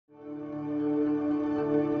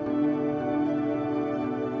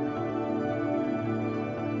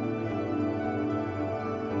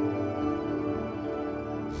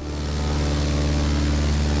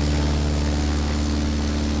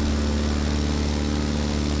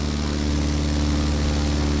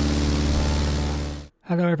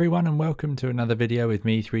Hello everyone and welcome to another video with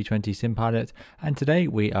me, 320 Sim Pilot, and today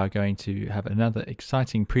we are going to have another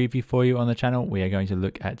exciting preview for you on the channel. We are going to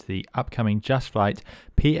look at the upcoming Just Flight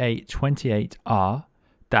PA28R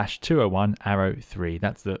 201 Arrow 3.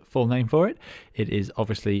 That's the full name for it. It is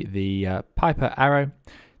obviously the Piper Arrow.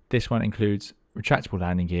 This one includes retractable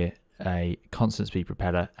landing gear, a constant speed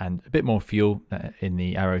propeller and a bit more fuel in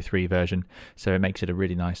the Arrow 3 version, so it makes it a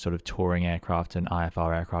really nice sort of touring aircraft and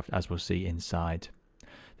IFR aircraft, as we'll see inside.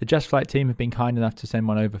 The Just Flight team have been kind enough to send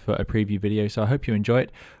one over for a preview video, so I hope you enjoy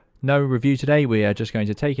it. No review today. We are just going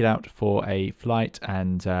to take it out for a flight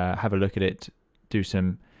and have a look at it, do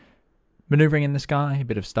some maneuvering in the sky, a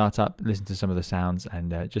bit of startup, listen to some of the sounds,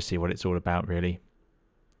 and just see what it's all about, really.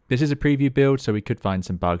 This is a preview build, so we could find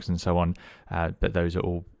some bugs and so on, but those are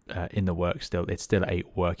all in the works still. It's still a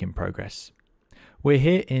work in progress. We're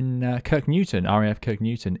here in Kirk Newton, RAF Kirk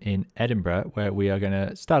Newton in Edinburgh, where we are going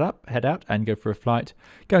to start up, head out and go for a flight,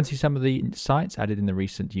 go and see some of the sites added in the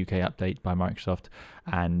recent UK update by Microsoft,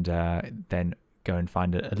 and then go and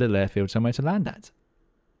find a little airfield somewhere to land at.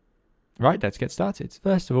 Right, let's get started.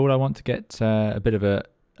 First of all, I want to get a bit of an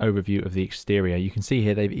overview of the exterior. You can see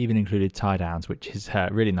here they've even included tie downs, which is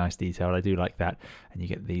really nice detail. I do like that. And you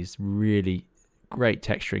get these really great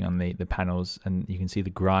texturing on the panels, and you can see the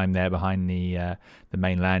grime there behind the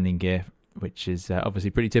main landing gear, which is obviously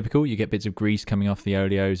pretty typical. You get bits of grease coming off the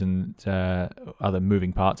oleos and other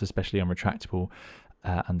moving parts, especially on retractable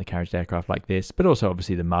undercarriage aircraft like this, but also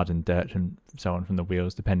obviously the mud and dirt and so on from the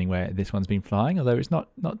wheels, depending where this one's been flying, although it's not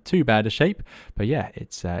too bad a shape. But yeah,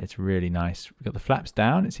 it's really nice. We've got the flaps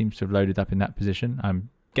down. It seems to have loaded up in that position. I'm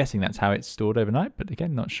guessing that's how it's stored overnight, but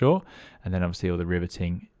again, not sure. And then obviously all the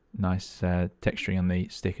riveting, nice texturing on the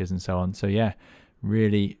stickers and so on. So yeah,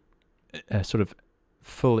 really a sort of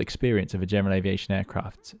full experience of a general aviation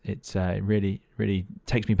aircraft. It's really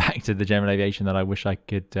takes me back to the general aviation that I wish I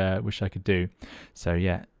could do. So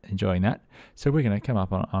yeah, enjoying that. So we're going to come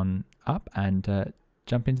up on and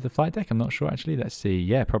jump into the flight deck. I'm not sure actually. Let's see.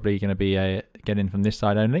 Yeah, probably going to be get in from this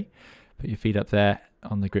side only. Put your feet up there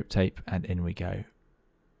on the grip tape and in we go.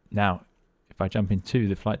 Now, if I jump into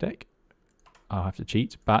the flight deck, I'll have to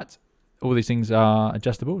cheat, but all these things are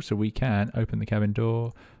adjustable, so we can open the cabin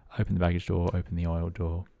door, open the baggage door, open the oil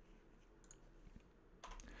door.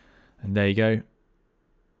 And there you go. It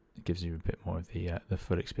gives you a bit more of the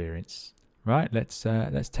full experience. Right, let's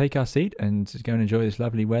take our seat and go and enjoy this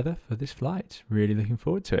lovely weather for this flight. Really looking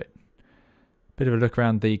forward to it. Bit of a look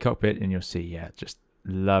around the cockpit and you'll see, yeah, just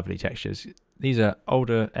lovely textures. These are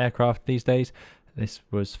older aircraft these days. This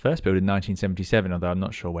was first built in 1977, although I'm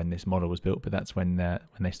not sure when this model was built, but that's when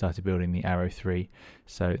they started building the Arrow 3.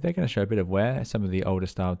 So they're going to show a bit of wear, some of the older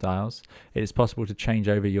style dials. It is possible to change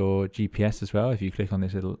over your GPS as well. If you click on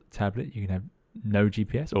this little tablet, you can have no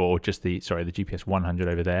GPS, or just the GPS 100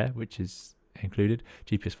 over there, which is included,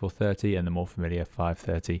 GPS 430 and the more familiar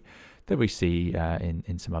 530 that we see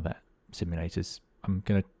in some other simulators. I'm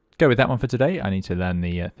going to go with that one for today. I need to learn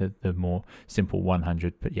the more simple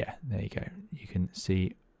 100, but yeah, there you go. You can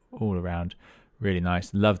see all around, really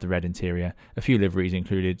nice. Love the red interior. A few liveries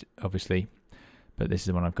included, obviously, but this is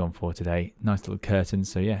the one I've gone for today. Nice little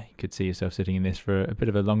curtains, so yeah, you could see yourself sitting in this for a bit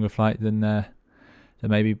of a longer flight than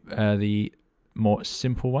maybe the more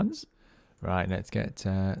simple ones. Right, let's get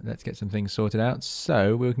some things sorted out.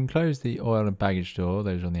 So we can close the oil and baggage door.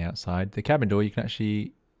 Those are on the outside. The cabin door you can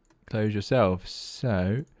actually close yourself.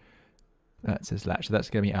 So that says latch, so that's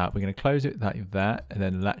going to be up. We're going to close it like that and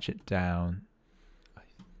then latch it down.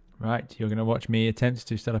 Right, you're going to watch me attempt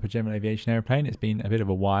to set up a general aviation airplane. It's been a bit of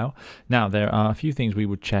a while. Now, there are a few things we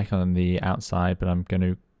would check on the outside, but I'm going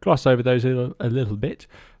to gloss over those a little bit.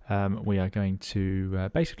 We are going to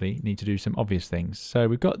basically need to do some obvious things. So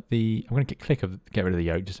we've got I'm going to get rid of the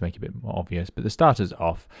yoke just to make it a bit more obvious, but the starters are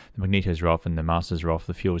off, the magnetos are off, and the masters are off,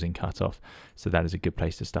 the fuel's in cut off. So that is a good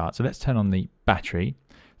place to start. So let's turn on the battery.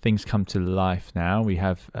 Things come to life now. We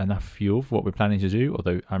have enough fuel for what we're planning to do,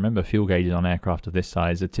 although I remember fuel gauges on aircraft of this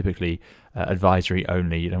size are typically advisory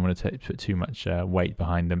only. You don't want to put too much weight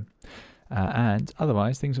behind them. And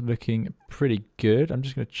otherwise, things are looking pretty good. I'm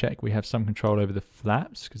just going to check we have some control over the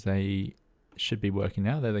flaps because they should be working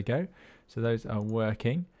now. There they go. So those are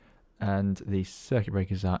working. And the circuit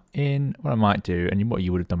breakers are in. What I might do, and what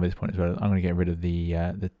you would have done by this point as well, I'm going to get rid of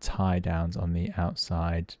the tie downs on the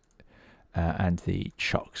outside. And the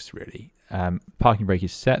chocks, really. Parking brake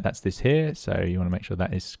is set. That's this here. So you want to make sure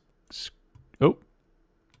that is... Oh,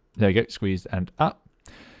 there we go. Squeezed and up.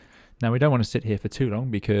 Now, we don't want to sit here for too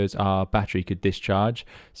long because our battery could discharge.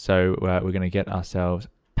 So we're going to get ourselves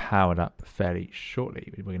powered up fairly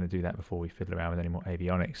shortly. We're going to do that before we fiddle around with any more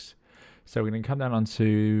avionics. So we're going to come down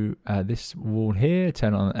onto this wall here,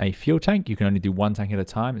 turn on a fuel tank. You can only do one tank at a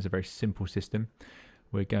time. It's a very simple system.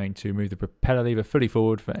 We're going to move the propeller lever fully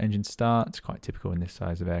forward for engine start. It's quite typical in this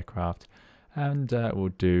size of aircraft. And we'll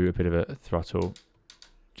do a bit of a throttle.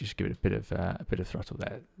 Just give it a bit of throttle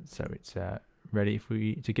there, so it's ready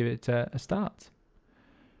to give it a start.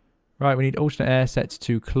 Right, we need alternate air set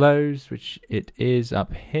to close, which it is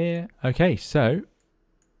up here. Okay, so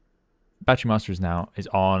battery master is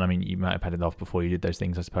on. I mean, you might have had it off before you did those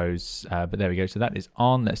things, I suppose, but there we go. So that is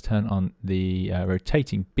on. Let's turn on the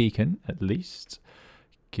rotating beacon at least.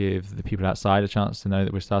 Give the people outside a chance to know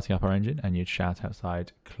that we're starting up our engine, and you'd shout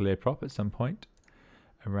outside clear prop at some point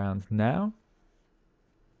around now.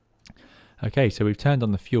 Okay, so we've turned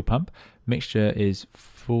on the fuel pump. Mixture is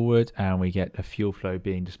forward and we get a fuel flow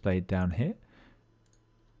being displayed down here.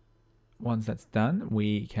 Once that's done,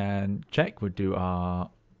 we can check. We'll do our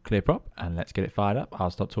clear prop and let's get it fired up. I'll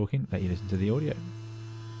stop talking, let you listen to the audio.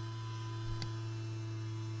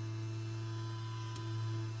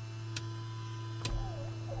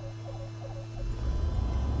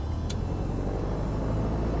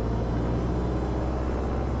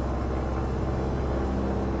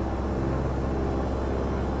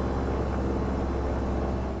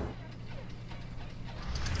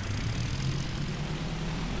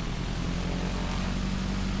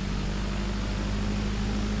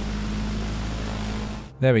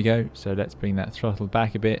 There we go. So let's bring that throttle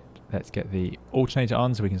back a bit. Let's get the alternator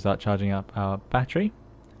on so we can start charging up our battery.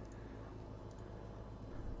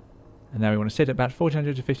 And now we want to sit at about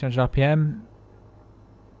 1400 to 1500 RPM.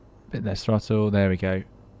 Bit less throttle. There we go.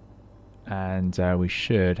 And we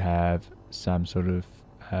should have some sort of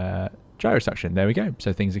gyro suction. There we go.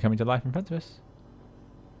 So things are coming to life in front of us.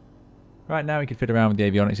 Right, now we can fit around with the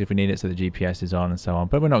avionics if we need it, so the GPS is on and so on.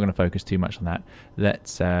 But we're not going to focus too much on that.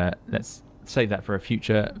 Let's save that for a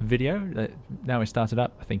future video. Now we started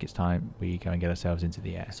up, I think it's time we go and get ourselves into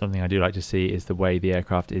the air. Something I do like to see is the way the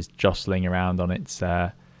aircraft is jostling around on its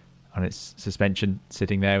suspension,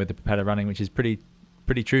 sitting there with the propeller running, which is pretty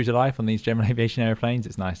true to life on these general aviation airplanes.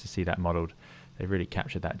 It's nice to see that modelled. They've really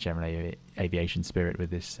captured that general aviation spirit with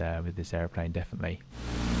this airplane, definitely.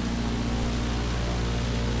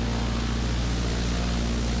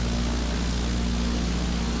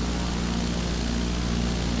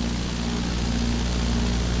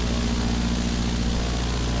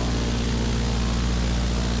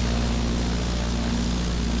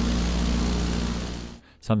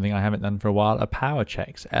 Something I haven't done for a while are power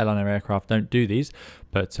checks. Airliner aircraft don't do these,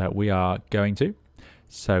 but we are going to.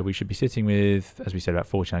 So we should be sitting with, as we said,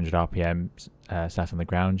 about 1400 RPM sat on the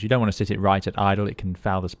ground. You don't want to sit it right at idle. It can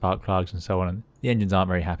foul the spark plugs and so on, and the engines aren't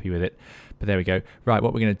very happy with it. But there we go. Right,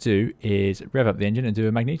 what we're going to do is rev up the engine and do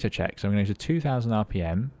a magneto check. So I'm going to go to 2000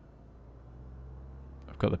 RPM.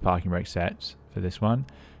 I've got the parking brake set for this one.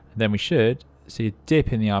 And then we should see a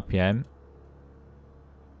dip in the RPM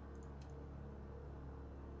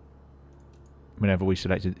whenever we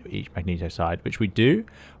selected each magneto side, which we do.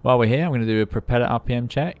 While we're here, I'm going to do a propeller RPM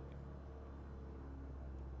check.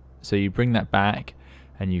 So you bring that back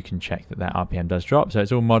and you can check that that RPM does drop. So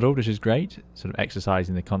it's all modeled, which is great, sort of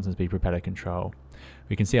exercising the constant speed propeller control.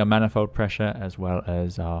 We can see our manifold pressure as well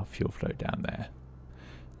as our fuel flow down there.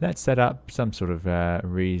 Let's set up some sort of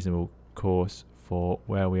reasonable course for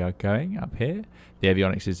where we are going up here. The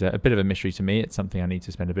avionics is a bit of a mystery to me. It's something I need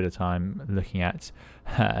to spend a bit of time looking at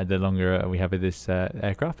the longer we have with this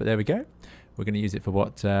aircraft. But there we go. We're going to use it for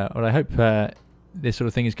what I hope this sort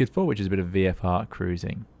of thing is good for, which is a bit of VFR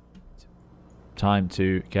cruising. Time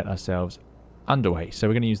to get ourselves underway. So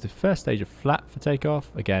we're going to use the first stage of flat for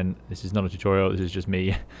takeoff. Again, this is not a tutorial. This is just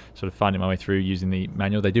me sort of finding my way through using the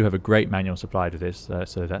manual. They do have a great manual supplied with this,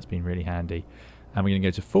 so that's been really handy. And we're going to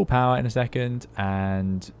go to full power in a second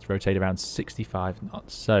and rotate around 65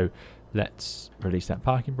 knots. So let's release that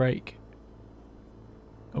parking brake.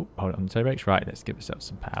 Oh, hold on the toe brakes. Right, let's give ourselves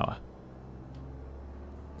some power.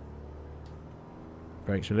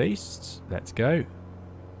 Brakes released. Let's go.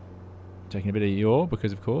 Taking a bit of yaw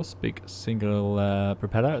because, of course, big single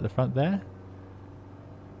propeller at the front there.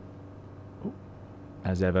 Ooh.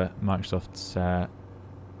 As ever, Microsoft's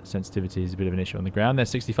sensitivity is a bit of an issue on the ground. There's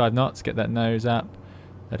 65 knots. Get that nose up.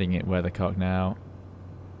 Letting it weathercock now.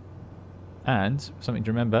 And something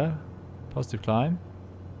to remember. Positive climb.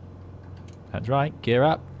 That's right. Gear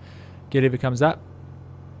up. Gear lever comes up.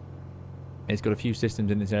 It's got a few systems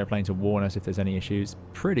in this airplane to warn us if there's any issues.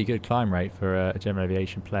 Pretty good climb rate for a general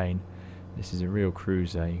aviation plane. This is a real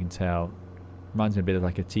cruiser, you can tell. Reminds me a bit of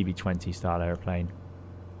like a TB20 style airplane.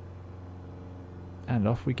 And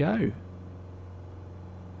off we go.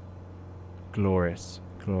 Glorious,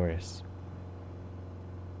 glorious.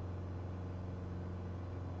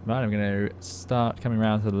 Right, I'm going to start coming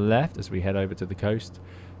around to the left as we head over to the coast.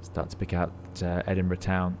 Start to pick out Edinburgh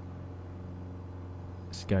town.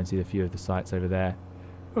 Let's go and see a few of the sites over there.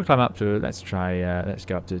 We'll climb up to, let's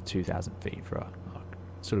go up to 2,000 feet for our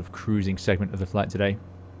sort of cruising segment of the flight today.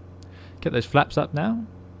 Get those flaps up now.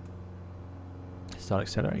 Start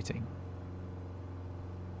accelerating.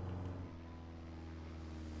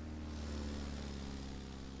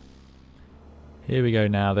 Here we go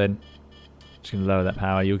now then. Just going to lower that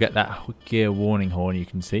power. You'll get that gear warning horn you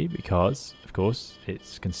can see because, of course,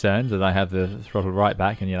 it's concerned that I have the throttle right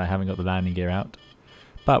back and yet I haven't got the landing gear out.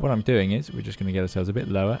 But what I'm doing is we're just going to get ourselves a bit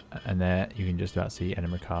lower, and there you can just about see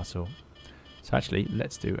Edinburgh Castle. So actually,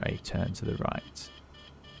 let's do a turn to the right.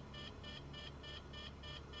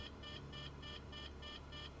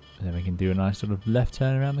 And then we can do a nice sort of left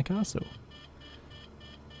turn around the castle.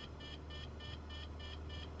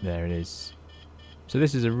 There it is. So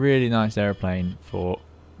this is a really nice aeroplane for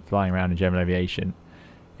flying around in general aviation.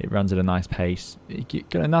 It runs at a nice pace. It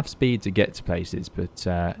got enough speed to get to places, but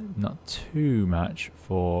not too much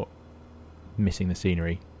for missing the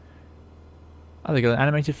scenery. Oh, they've got an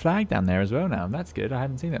animated flag down there as well now. That's good. I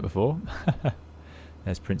haven't seen that before.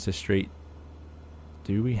 There's Princess Street.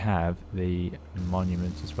 Do we have the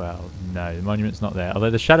monument as well? No, the monument's not there. Although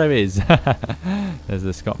the shadow is. There's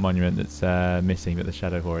the Scott monument that's missing, but the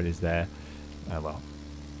shadow for it is there. Oh well.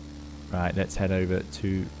 Right, let's head over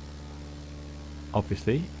to...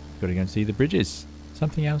 Obviously, we've got to go and see the bridges.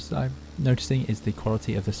 Something else that I'm noticing is the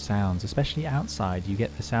quality of the sounds, especially outside. You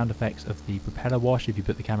get the sound effects of the propeller wash if you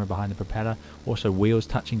put the camera behind the propeller. Also wheels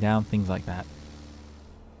touching down, things like that.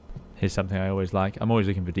 Here's something I always like. I'm always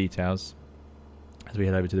looking for details. As we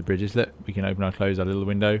head over to the bridges, look, we can open or close our little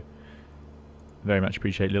window. Very much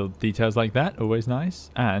appreciate little details like that, always nice.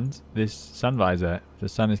 And this sun visor, if the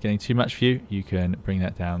sun is getting too much for you, you can bring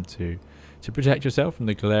that down to protect yourself from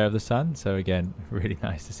the glare of the sun. So again, really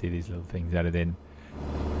nice to see these little things added in.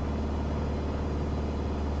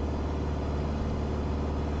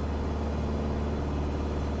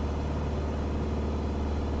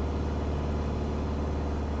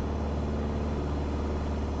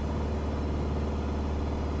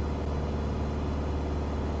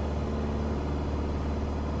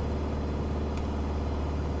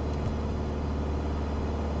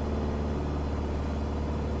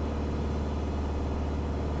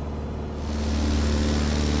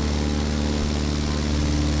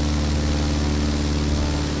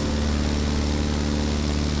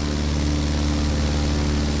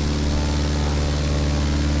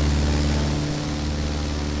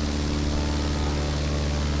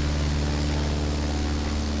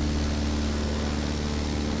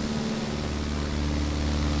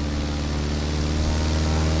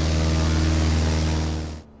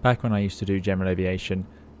 Back when I used to do general aviation,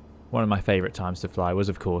 one of my favourite times to fly was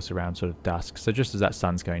of course around sort of dusk. So just as that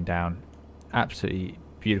sun's going down, absolutely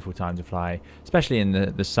beautiful time to fly, especially in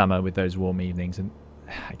the summer with those warm evenings. And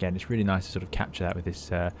again, it's really nice to sort of capture that with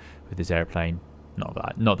this airplane. Not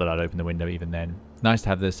that I'd open the window even then. Nice to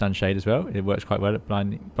have the sunshade as well. It works quite well at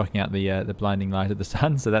blocking out the blinding light of the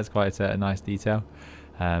sun. So that's quite a nice detail.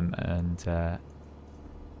 We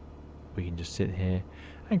can just sit here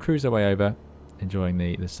and cruise our way over, enjoying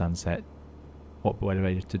the sunset. What better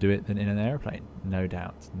way to do it than in an aeroplane? No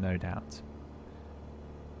doubt, no doubt.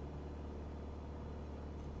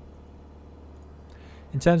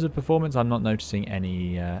 In terms of performance, I'm not noticing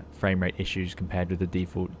any frame rate issues compared with the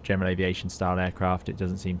default general aviation style aircraft. It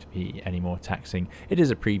doesn't seem to be any more taxing. It is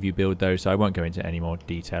a preview build though, so I won't go into any more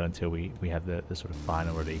detail until we have the sort of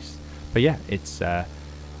final release. But yeah, it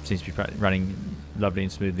seems to be running lovely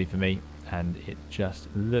and smoothly for me. And it just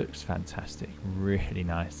looks fantastic. Really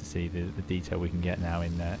nice to see the detail we can get now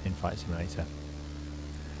in Flight Simulator.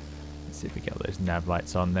 Let's see if we get all those nav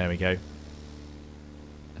lights on. There we go.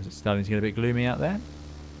 As it's starting to get a bit gloomy out there.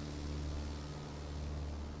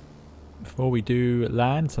 Before we do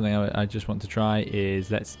land, something I just want to try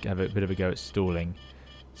is let's have a bit of a go at stalling.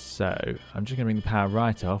 So I'm just going to bring the power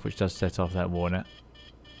right off, which does set off that warner.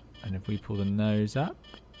 And if we pull the nose up,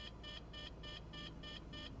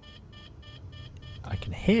 I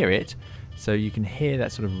can hear it, so you can hear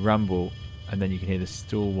that sort of rumble, and then you can hear the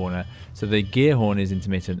stall warner. So the gear horn is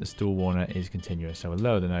intermittent, the stall warner is continuous. So we'll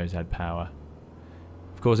lower the nose, add power.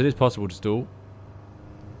 Of course, it is possible to stall,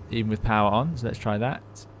 even with power on, so let's try that.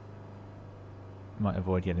 Might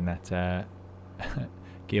avoid getting that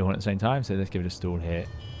gear horn at the same time, so let's give it a stall here.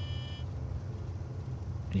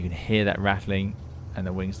 And you can hear that rattling and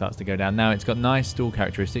the wing starts to go down. Now it's got nice stall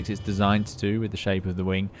characteristics. It's designed to do with the shape of the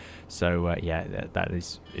wing. So yeah, that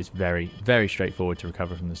is very, very straightforward to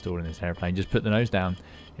recover from the stall in this airplane. Just put the nose down.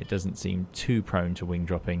 It doesn't seem too prone to wing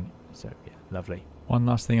dropping. So yeah, lovely. One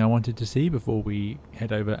last thing I wanted to see before we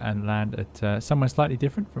head over and land at somewhere slightly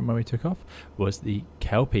different from where we took off was the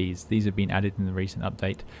Kelpies. These have been added in the recent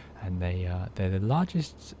update, and they're the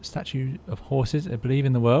largest statue of horses, I believe,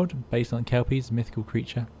 in the world, based on Kelpies, a mythical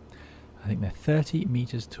creature. I think they're 30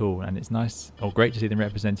 meters tall, and it's nice or great to see them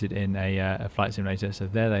represented in a flight simulator. So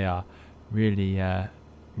there they are, really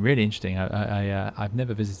interesting. I've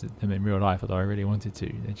never visited them in real life, although I really wanted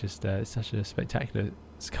to. They're just such a spectacular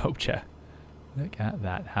sculpture. Look at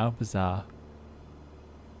that, how bizarre.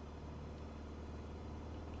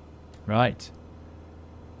 Right,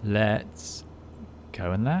 let's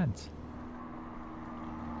go and land.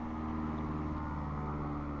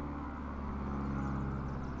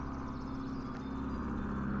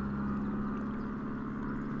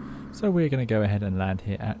 So we're going to go ahead and land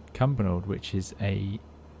here at Cumbernauld, which is a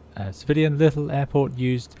civilian little airport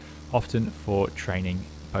used often for training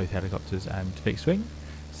both helicopters and fixed wing.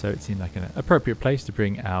 So it seemed like an appropriate place to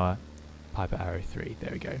bring our Piper Arrow III. There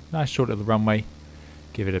we go. Nice short little runway.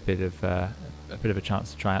 Give it a bit of a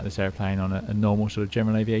chance to try out this airplane on a normal sort of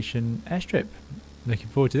general aviation airstrip. Looking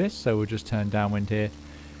forward to this. So we'll just turn downwind here,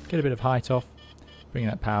 get a bit of height off, bring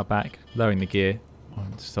that power back, lowering the gear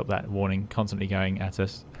to stop that warning constantly going at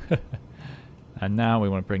us. And now we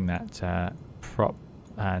want to bring that prop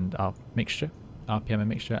and our mixture, RPM and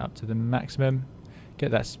mixture, up to the maximum. Get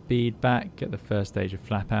that speed back, get the first stage of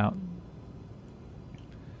flap out.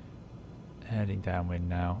 Heading downwind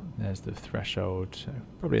now. There's the threshold, so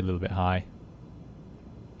probably a little bit high.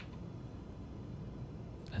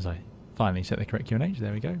 As I finally set the correct QNH,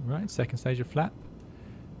 there we go. Right, second stage of flap.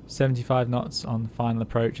 75 knots on the final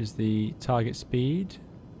approach is the target speed.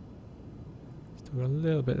 Still got a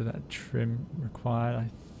little bit of that trim required, I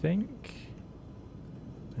think.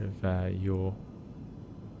 Bit of yaw.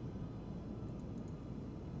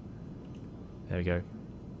 There we go.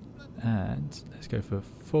 And let's go for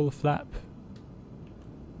full flap.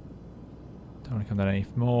 Don't want to come down any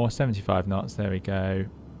more. 75 knots. There we go.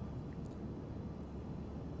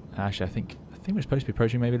 Actually, I think we're supposed to be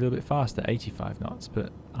approaching maybe a little bit faster, 85 knots.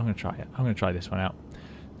 But I'm going to try it. I'm going to try this one out.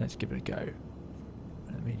 Let's give it a go.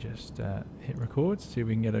 Let me just hit record. See if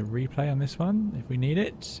we can get a replay on this one if we need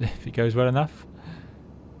it. If it goes well enough.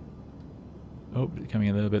 Oh, coming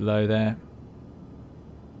a little bit low there.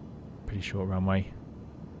 Pretty short runway.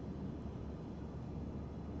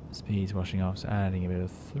 Speed's washing off, so adding a bit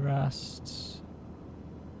of thrust.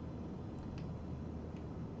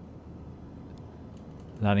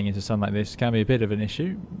 Landing into sun like this can be a bit of an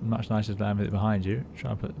issue. Much nicer to land with it behind you.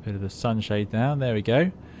 Try and put a bit of the sunshade down. There we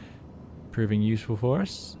go. Proving useful for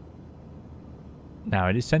us. Now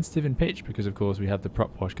it is sensitive in pitch because of course we have the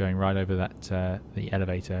prop wash going right over that the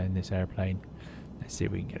elevator in this airplane. Let's see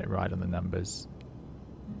if we can get it right on the numbers.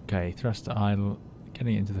 Okay, thrust to idle,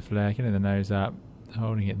 getting it into the flare, getting the nose up,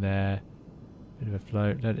 holding it there. Bit of a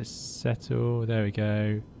float, let it settle, there we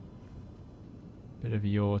go. Bit of a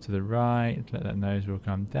yaw to the right, let that nose wheel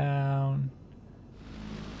come down.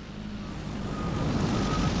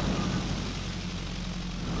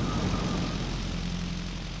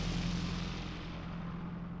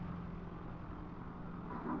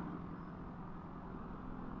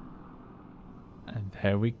 And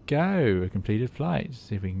there we go, a completed flight.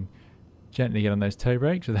 See if we can gently get on those toe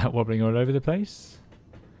brakes without wobbling all over the place.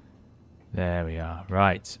 There we are.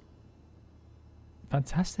 Right.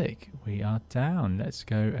 Fantastic. We are down. Let's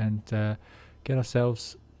go and get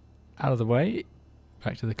ourselves out of the way.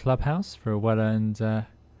 Back to the clubhouse for a well-earned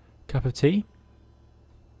cup of tea.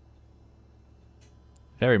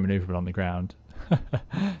 Very manoeuvrable on the ground.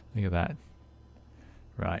 Look at that.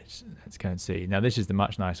 Right, let's go and see. Now this is the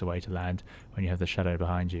much nicer way to land when you have the shadow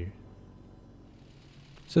behind you.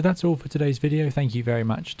 So that's all for today's video. Thank you very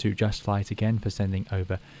much to Just Flight again for sending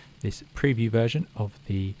over this preview version of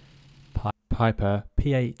the Piper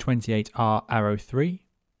PA-28R Arrow III.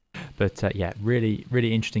 But yeah, really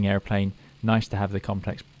interesting airplane. Nice to have the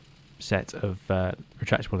complex set of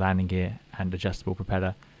retractable landing gear and adjustable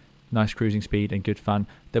propeller. Nice cruising speed and good fun.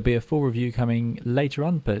 There'll be a full review coming later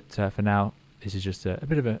on, but for now this is just a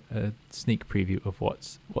bit of a sneak preview of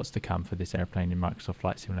what's to come for this airplane in Microsoft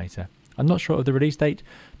Flight Simulator. I'm not sure of the release date,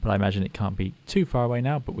 but I imagine it can't be too far away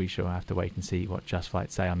now, but we shall have to wait and see what Just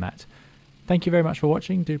Flight say on that. Thank you very much for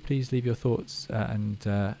watching. Do please leave your thoughts and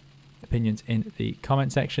opinions in the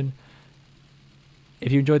comment section.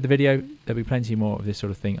 If you enjoyed the video, there'll be plenty more of this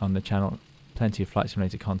sort of thing on the channel. Plenty of Flight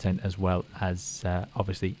Simulator content, as well as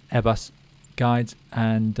obviously Airbus guides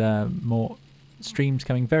and more streams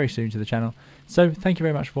coming very soon to the channel. So thank you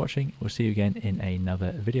very much for watching. We'll see you again in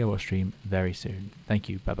another video or stream very soon. Thank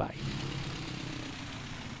you. Bye bye.